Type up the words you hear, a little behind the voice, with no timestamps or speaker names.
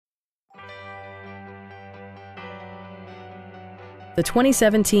the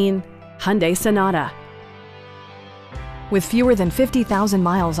 2017 Hyundai Sonata. With fewer than 50,000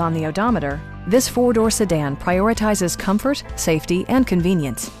 miles on the odometer, this four-door sedan prioritizes comfort, safety, and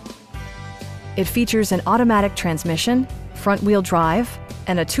convenience. It features an automatic transmission, front-wheel drive,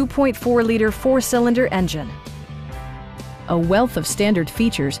 and a 2.4-liter four-cylinder engine. A wealth of standard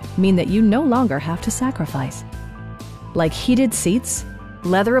features mean that you no longer have to sacrifice, like heated seats,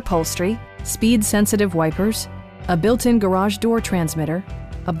 leather upholstery, speed-sensitive wipers, a built-in garage door transmitter,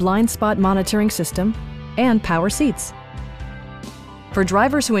 a blind spot monitoring system, and power seats. For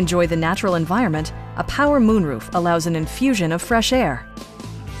drivers who enjoy the natural environment, a power moonroof allows an infusion of fresh air.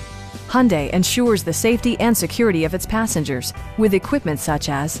 Hyundai ensures the safety and security of its passengers with equipment such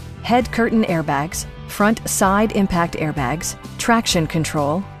as head curtain airbags, front side impact airbags, traction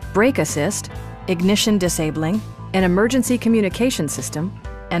control, brake assist, ignition disabling, an emergency communication system,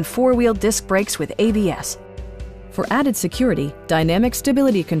 and four-wheel disc brakes with ABS. For added security, dynamic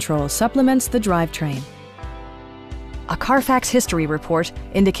stability control supplements the drivetrain. A Carfax history report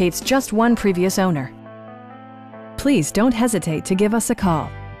indicates just one previous owner. Please don't hesitate to give us a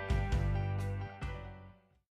call.